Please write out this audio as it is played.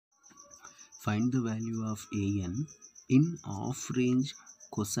Find the value of an in half-range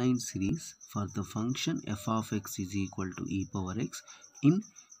cosine series for the function f of x is equal to e power x in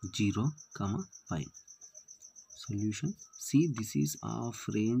 0, pi. Solution. See, this is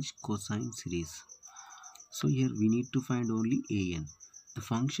half-range cosine series. So here we need to find only an. The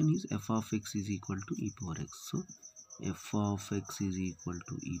function is f of x is equal to e power x. So f of x is equal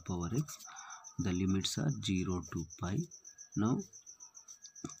to e power x. The limits are 0 to pi. Now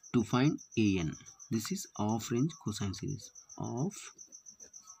to find an, this is half-range cosine series. Half-range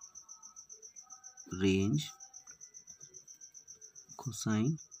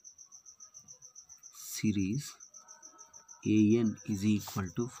cosine series, an is equal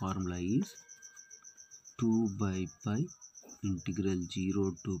to, formula is 2 by pi integral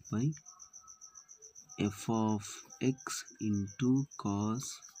 0 to pi f of x into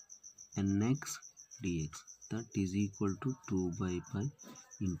cos nx dx, that is equal to 2 by pi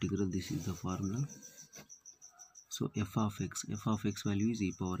integral, this is the formula. So f of x value is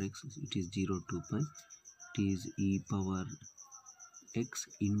e power x, it is 0 to pi, it is e power x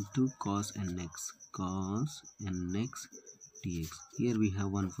into cos nx dx. Here we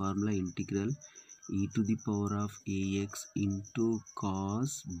have one formula, integral e to the power of ax into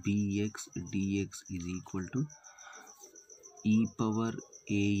cos bx dx is equal to e power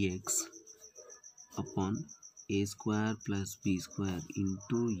ax upon a square plus b square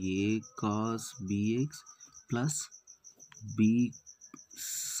into a cos bx plus b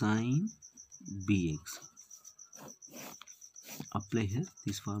sin bx. Apply here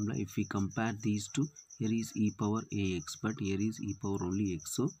this formula. If we compare these two, here is e power ax, but here is e power only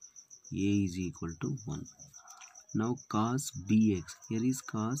x, so a is equal to 1. Now cos bx, here is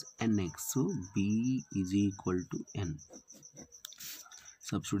cos nx, so b is equal to n.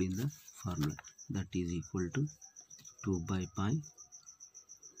 Substitute in the formula, that is equal to 2 by pi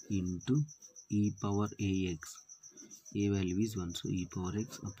into e power ax. A value is 1, so e power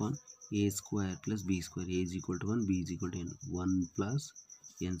x upon a square plus b square. A is equal to 1, b is equal to n. 1 plus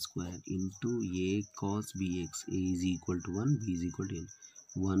n square into a cos bx. A is equal to 1, b is equal to n.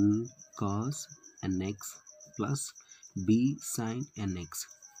 1 cos nx plus b sin nx,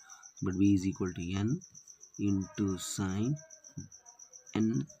 but b is equal to n into sin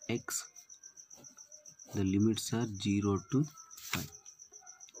nx. The limits are 0 to pi,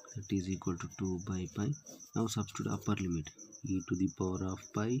 that is equal to 2 by pi. Now substitute upper limit, e to the power of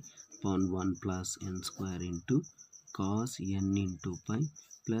pi upon 1 plus n square into cos n into pi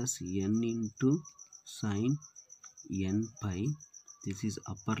plus n into sin n pi. This is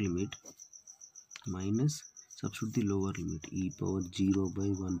upper limit, minus substitute the lower limit, e power 0 by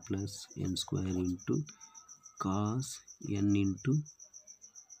 1 plus n square into cos n into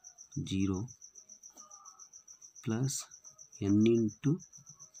 0 plus n into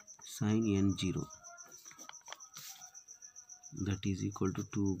sin n 0, that is equal to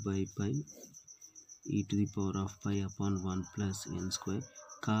 2 by pi e to the power of pi upon 1 plus n square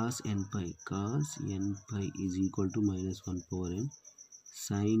cos n pi is equal to minus 1 power n,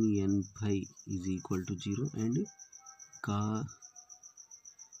 sin n pi is equal to 0, and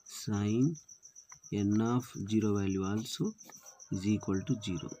sin n of 0 value also is equal to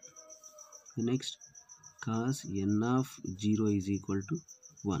 0. The next, cos n of 0 is equal to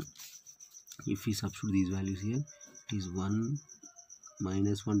 1. If we substitute these values here, it is 1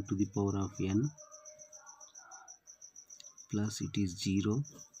 minus 1 to the power of n plus it is 0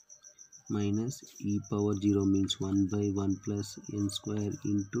 minus e power 0 means 1 by 1 plus n square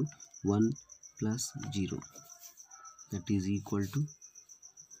into 1 plus 0, that is equal to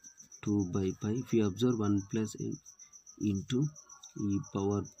 2 by pi. If you observe 1 plus n into e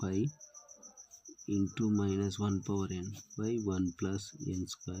power pi into minus 1 power n by 1 plus n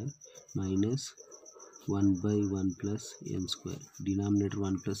square minus 1 by 1 plus n square. Denominator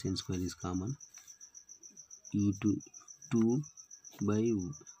 1 plus n square is common. E to 2 by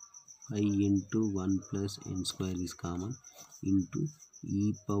pi into 1 plus n square is common into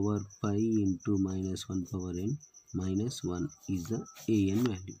e power pi into minus 1 power n minus 1 is the an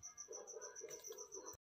value.